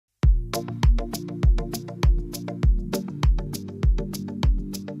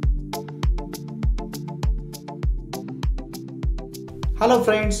Hello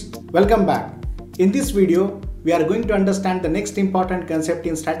friends, welcome back. In this video, we are going to understand the next important concept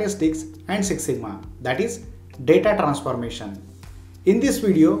in statistics and Six Sigma, that is data transformation. In this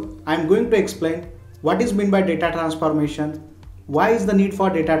video, I am going to explain what is meant by data transformation, why is the need for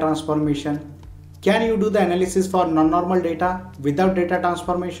data transformation, can you do the analysis for non-normal data without data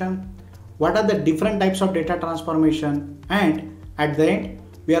transformation, what are the different types of data transformation, and at the end,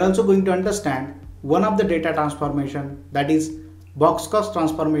 we are also going to understand one of the data transformation, that is Box-Cox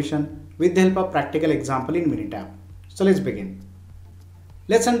transformation, with the help of practical example in Minitab. So let's begin.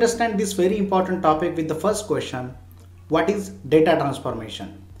 Let's understand this very important topic with the first question. What is data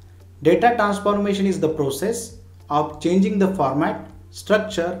transformation? Data transformation is the process of changing the format,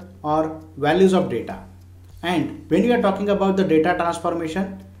 structure or values of data. And when we are talking about the data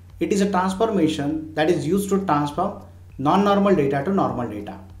transformation, it is a transformation that is used to transform non-normal data to normal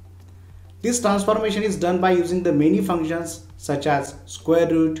data. This transformation is done by using the many functions such as square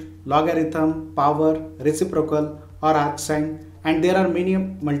root, logarithm, power, reciprocal or arcsign, and there are many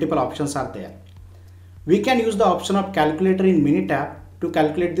multiple options are there. We can use the option of calculator in Minitab to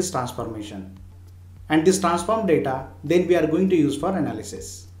calculate this transformation. And this transformed data then we are going to use for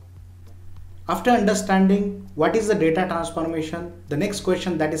analysis. After understanding what is the data transformation, the next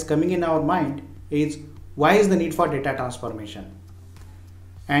question that is coming in our mind is why is the need for data transformation?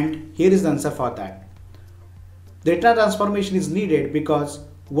 And here is the answer for that. Data transformation is needed because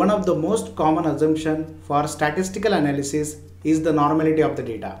one of the most common assumption for statistical analysis is the normality of the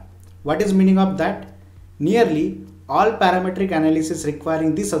data. What is meaning of that? Nearly all parametric analysis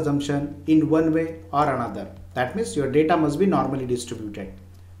requiring this assumption in one way or another. That means your data must be normally distributed.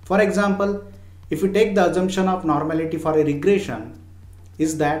 For example, if you take the assumption of normality for a regression,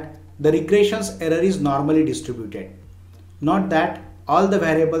 is that the regression's error is normally distributed. Not that all the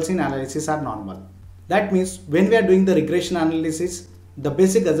variables in analysis are normal. That means when we are doing the regression analysis, the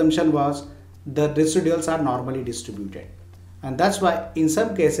basic assumption was the residuals are normally distributed. And that's why in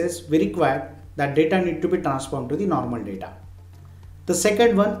some cases we require that data need to be transformed to the normal data. The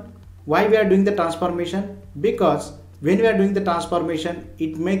second one, why we are doing the transformation? Because when we are doing the transformation,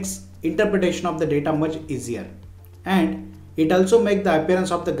 it makes interpretation of the data much easier. And it also makes the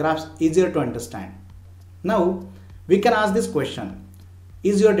appearance of the graphs easier to understand. Now, we can ask this question.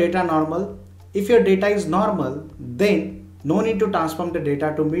 Is your data normal? If your data is normal, then no need to transform the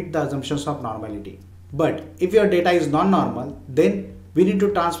data to meet the assumptions of normality. But if your data is non-normal, then we need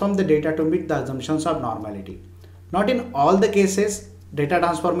to transform the data to meet the assumptions of normality. Not in all the cases data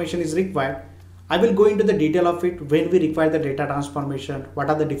transformation is required. I will go into the detail of it when we require the data transformation, what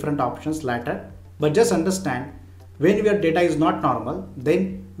are the different options later. But just understand, when your data is not normal,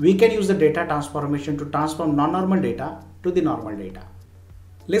 then we can use the data transformation to transform non-normal data to the normal data.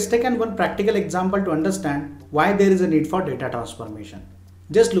 Let's take one practical example to understand why there is a need for data transformation.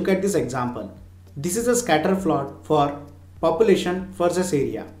 Just look at this example. This is a scatter plot for population versus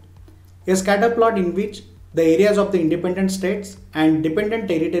area. A scatter plot in which the areas of the independent states and dependent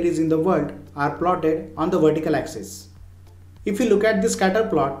territories in the world are plotted on the vertical axis. If you look at this scatter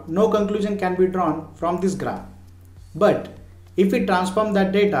plot, no conclusion can be drawn from this graph. But if we transform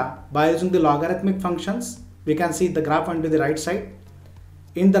that data by using the logarithmic functions, we can see the graph onto the right side.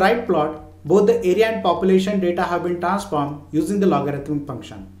 In the right plot, both the area and population data have been transformed using the logarithmic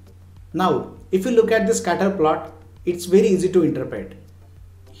function. Now, if you look at the scatter plot, it's very easy to interpret.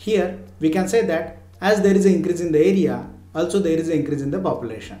 Here, we can say that as there is an increase in the area, also there is an increase in the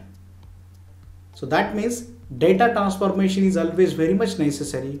population. So that means data transformation is always very much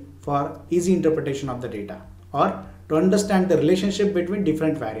necessary for easy interpretation of the data or to understand the relationship between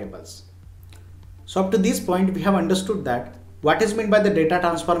different variables. So up to this point, we have understood that what is meant by the data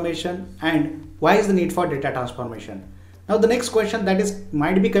transformation and why is the need for data transformation. Now the next question that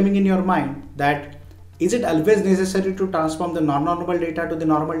might be coming in your mind, that is it always necessary to transform the non-normal data to the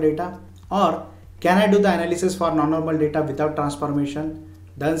normal data, or can I do the analysis for non-normal data without transformation?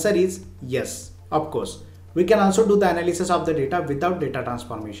 The answer is yes, of course. We can also do the analysis of the data without data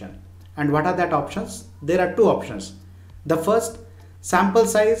transformation. And what are that options? There are two options. The first, sample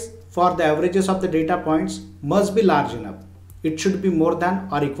size for the averages of the data points must be large enough. It should be more than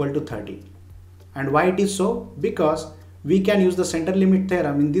or equal to 30. And why it is so? Because we can use the center limit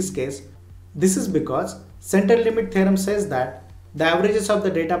theorem in this case. This is because center limit theorem says that the averages of the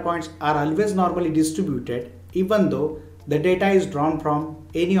data points are always normally distributed even though the data is drawn from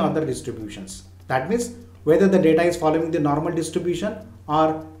any other distributions. That means whether the data is following the normal distribution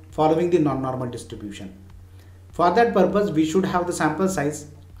or following the non-normal distribution. For that purpose, we should have the sample size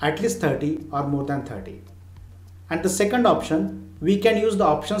at least 30 or more than 30. And the second option, we can use the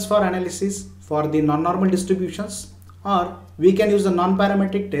options for analysis for the non-normal distributions, or we can use the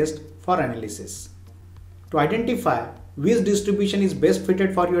non-parametric test for analysis. To identify which distribution is best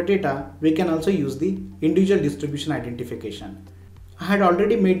fitted for your data, we can also use the individual distribution identification. I had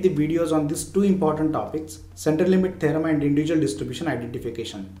already made the videos on these two important topics, central limit theorem and individual distribution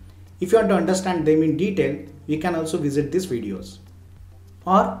identification. If you want to understand them in detail, you can also visit these videos.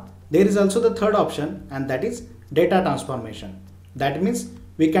 Or there is also the third option, and that is data transformation. That means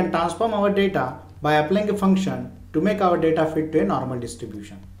we can transform our data by applying a function to make our data fit to a normal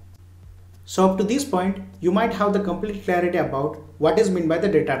distribution. So up to this point, you might have the complete clarity about what is meant by the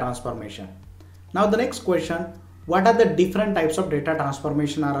data transformation. Now the next question, what are the different types of data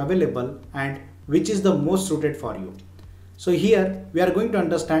transformation are available and which is the most suited for you? So here we are going to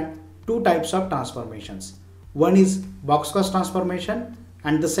understand two types of transformations. One is Box-Cox transformation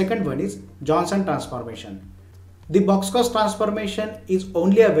and the second one is Johnson transformation. The Box-Cox transformation is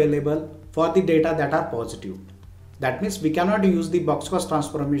only available for the data that are positive. That means we cannot use the Box-Cox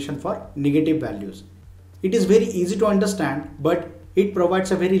transformation for negative values. It is very easy to understand, but it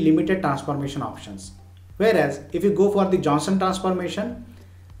provides a very limited transformation options. Whereas if you go for the Johnson transformation,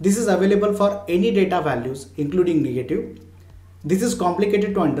 this is available for any data values including negative. This is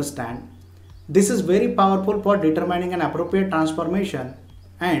complicated to understand. This is very powerful for determining an appropriate transformation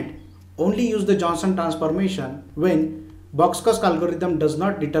and only use the Johnson transformation when Box-Cox algorithm does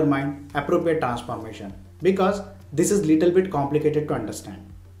not determine appropriate transformation, because this is little bit complicated to understand.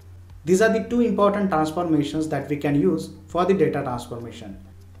 These are the two important transformations that we can use for the data transformation.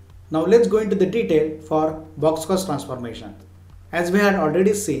 Now let's go into the detail for Box-Cox transformation. As we had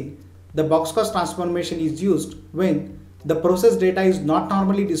already seen, the Box-Cox transformation is used when the process data is not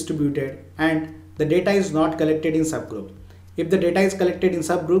normally distributed and the data is not collected in subgroup. If the data is collected in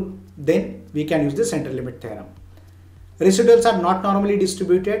subgroup, then we can use the central limit theorem. Residuals are not normally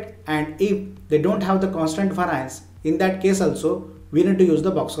distributed, and if they don't have the constant variance, in that case also we need to use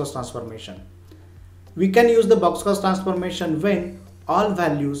the Box-Cox transformation. We can use the Box-Cox transformation when all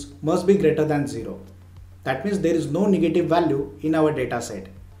values must be greater than 0. That means there is no negative value in our data set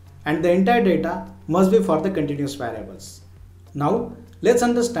and the entire data must be for the continuous variables. Now let's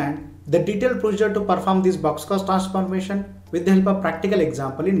understand the detailed procedure to perform this Box-Cox transformation with the help of practical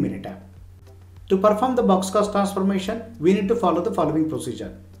example in Minitab. To perform the Box-Cox transformation, we need to follow the following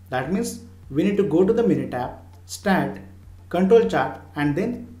procedure. That means we need to go to the Minitab, Stat, Control Chart and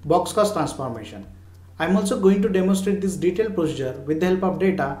then Box-Cox transformation. I am also going to demonstrate this detailed procedure with the help of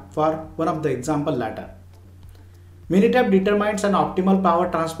data for one of the example later. Minitab determines an optimal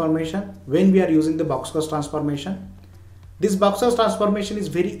power transformation when we are using the Box-Cox transformation. This Box-Cox transformation is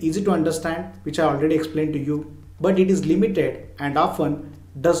very easy to understand, which I already explained to you, but it is limited and often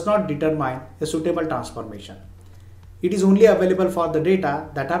does not determine a suitable transformation. It is only available for the data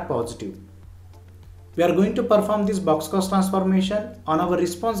that are positive. We are going to perform this Box-Cox transformation on our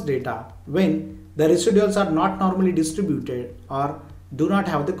response data when the residuals are not normally distributed or do not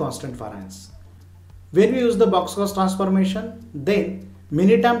have the constant variance. When we use the Box-Cox transformation, then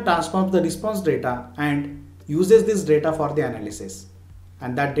Minitab transforms the response data and uses this data for the analysis.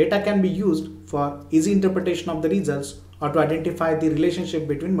 And that data can be used for easy interpretation of the results or to identify the relationship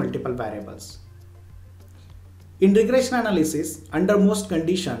between multiple variables. In regression analysis, under most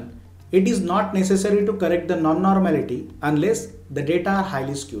conditions, it is not necessary to correct the non-normality unless the data are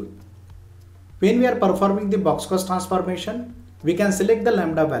highly skewed. When we are performing the Box-Cox transformation, we can select the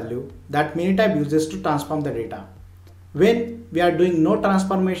lambda value that Minitab uses to transform the data. When we are doing no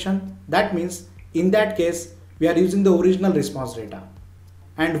transformation, that means in that case we are using the original response data.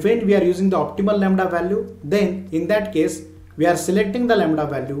 And when we are using the optimal lambda value, then in that case we are selecting the lambda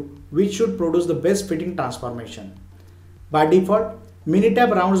value which should produce the best fitting transformation. By default,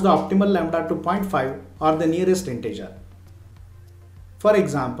 Minitab rounds the optimal lambda to 0.5 or the nearest integer. For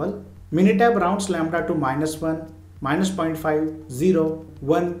example, Minitab rounds lambda to -1, -0.5, 0,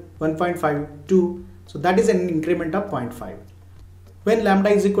 1, 1.5, 2. So that is an increment of 0.5. When lambda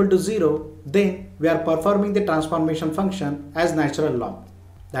is equal to 0, then we are performing the transformation function as natural log.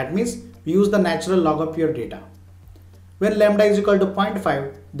 That means we use the natural log of your data. When lambda is equal to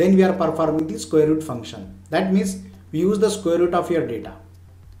 0.5, then we are performing the square root function. That means we use the square root of your data.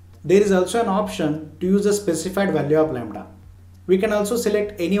 There is also an option to use the specified value of lambda. We can also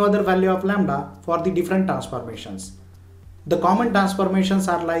select any other value of lambda for the different transformations. The common transformations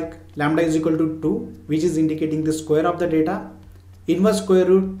are like lambda is equal to 2, which is indicating the square of the data, inverse square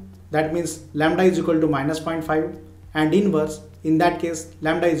root, that means lambda is equal to -0.5, and inverse, in that case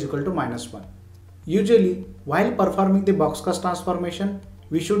lambda is equal to -1. Usually, while performing the Box-Cox transformation,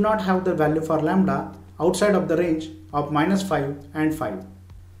 we should not have the value for lambda outside of the range of -5 and 5.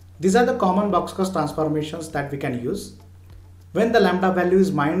 These are the common Box-Cox transformations that we can use. When the lambda value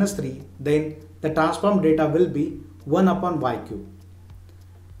is -3, then the transform data will be 1 upon y cube.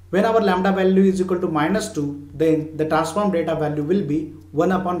 When our lambda value is equal to -2, then the transform data value will be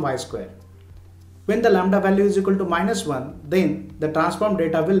 1 upon y square. When the lambda value is equal to -1, then the transform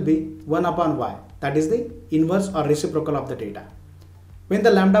data will be 1 upon y, that is the inverse or reciprocal of the data. When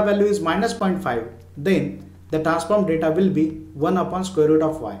the lambda value is -0.5, then the transform data will be 1 upon square root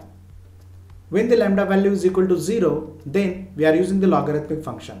of y. When the lambda value is equal to 0, then we are using the logarithmic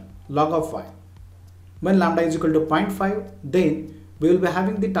function, log of y. When lambda is equal to 0.5, then we will be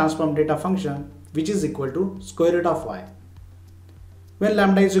having the transform data function which is equal to square root of y. When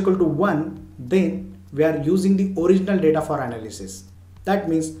lambda is equal to 1, then we are using the original data for analysis. That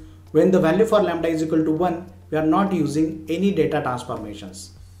means when the value for lambda is equal to 1, we are not using any data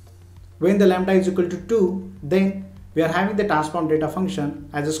transformations. When the lambda is equal to 2, then we are having the transform data function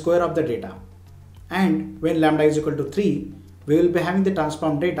as a square of the data. And when lambda is equal to 3, we will be having the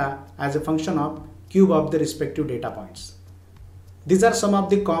transform data as a function of cube of the respective data points. These are some of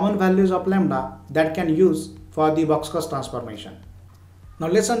the common values of lambda that can use for the Box-Cox transformation. Now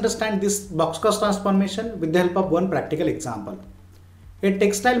let's understand this Box-Cox transformation with the help of one practical example. A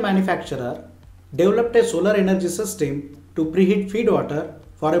textile manufacturer developed a solar energy system to preheat feed water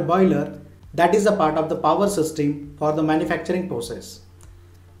for a boiler that is a part of the power system for the manufacturing process.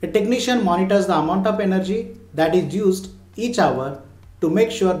 A technician monitors the amount of energy that is used each hour to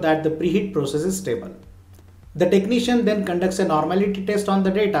make sure that the preheat process is stable. The technician then conducts a normality test on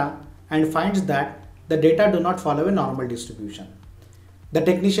the data and finds that the data do not follow a normal distribution. The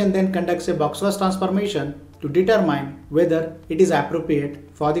technician then conducts a Box-Cox transformation to determine whether it is appropriate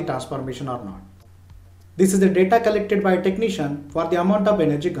for the transformation or not. This is the data collected by a technician for the amount of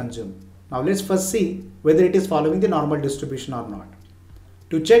energy consumed. Now let's first see whether it is following the normal distribution or not.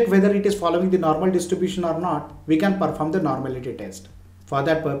 To check whether it is following the normal distribution or not, we can perform the normality test. For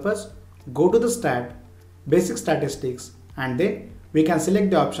that purpose, go to the Stat, Basic Statistics, and then we can select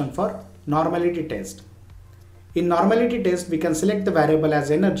the option for Normality Test. In Normality Test, we can select the variable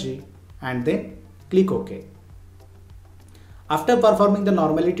as energy and then click OK. After performing the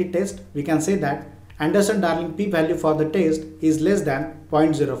normality test, we can say that Anderson-Darling p-value for the test is less than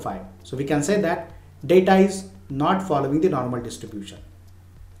 0.05. So we can say that data is not following the normal distribution.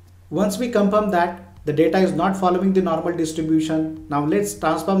 Once we confirm that the data is not following the normal distribution, now let's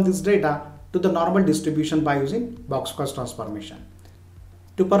transform this data to the normal distribution by using Box-Cox transformation.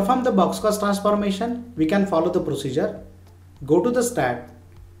 To perform the Box-Cox transformation, we can follow the procedure. Go to the Stat,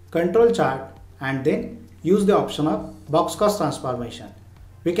 Control Chart, and then use the option of Box-Cox transformation.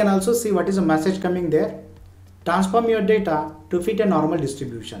 We can also see what is a message coming there. Transform your data to fit a normal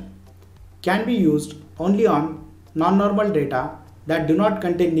distribution. Can be used only on non-normal data that do not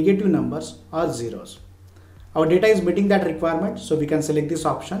contain negative numbers or zeros. Our data is meeting that requirement, so we can select this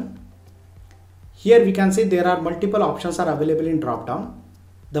option. Here we can see there are multiple options are available in drop down.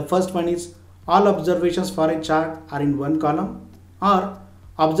 The first one is all observations for a chart are in one column, or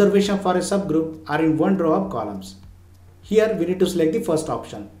observation for a subgroup are in one row of columns. Here we need to select the first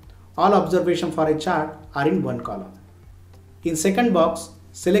option. All observation for a chart are in one column. In second box,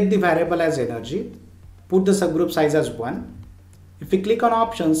 select the variable as energy. Put the subgroup size as 1. If we click on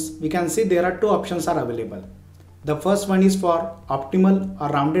options, we can see there are two options are available. The first one is for optimal or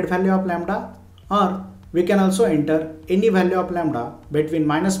rounded value of lambda, or we can also enter any value of lambda between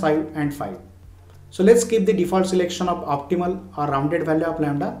 -5 and 5. So let's keep the default selection of optimal or rounded value of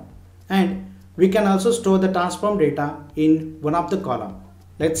lambda, and we can also store the transform data in one of the column.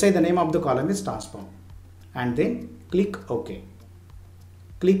 Let's say the name of the column is transform, and then click OK.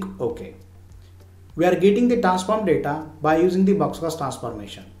 Click OK. We are getting the transform data by using the Box-Cox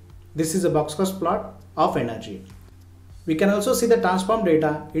transformation. This is a Box-Cox plot of energy. We can also see the transform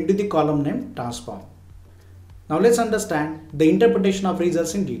data into the column named transform. Now let's understand the interpretation of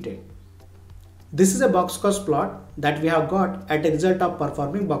results in detail. This is a Box-Cox plot that we have got as a result of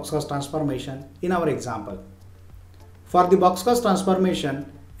performing Box-Cox transformation in our example. For the Box-Cox transformation,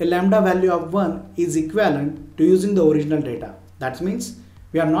 a lambda value of 1 is equivalent to using the original data. That means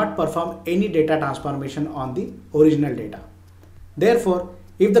we have not performed any data transformation on the original data. Therefore,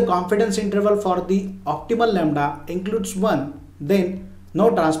 if the confidence interval for the optimal lambda includes 1, then no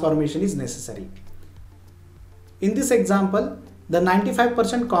transformation is necessary. In this example, the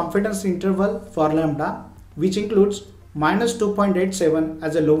 95% confidence interval for lambda, which includes -2.87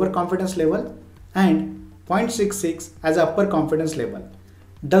 as a lower confidence level and 0.66 as a upper confidence level,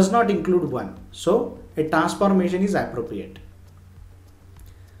 does not include 1. So a transformation is appropriate.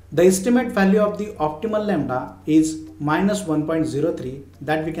 The estimate value of the optimal lambda is minus 1.03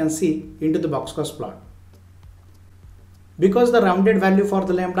 that we can see into the Box-Cox plot. Because the rounded value for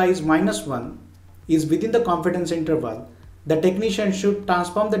the lambda is minus 1 is within the confidence interval, the technician should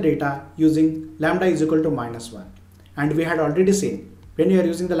transform the data using lambda is equal to minus 1. And we had already seen when you are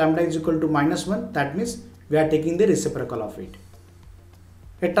using the lambda is equal to minus 1, that means we are taking the reciprocal of it.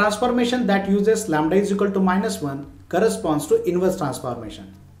 A transformation that uses lambda is equal to minus 1 corresponds to inverse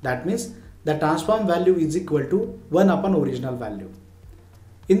transformation. That means the transform value is equal to 1 upon original value.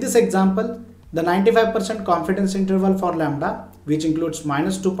 In this example, the 95% confidence interval for lambda, which includes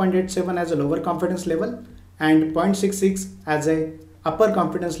minus 2.87 as a lower confidence level and 0.66 as a upper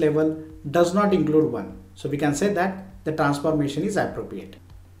confidence level, does not include 1. So we can say that the transformation is appropriate.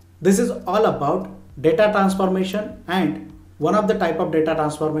 This is all about data transformation and one of the type of data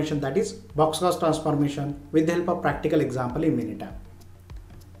transformation, that is Box-Cox transformation, with the help of practical example in Minitab.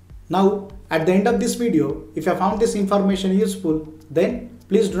 Now at the end of this video, if you found this information useful, then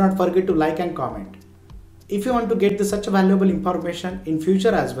please do not forget to like and comment. If you want to get such valuable information in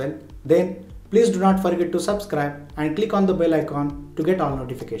future as well, then please do not forget to subscribe and click on the bell icon to get all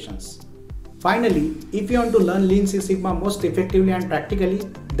notifications. Finally, if you want to learn Lean Six Sigma most effectively and practically,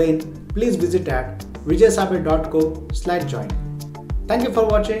 then please visit at vijaysabe.co/join. Thank you for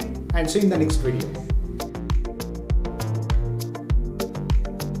watching and see you in the next video.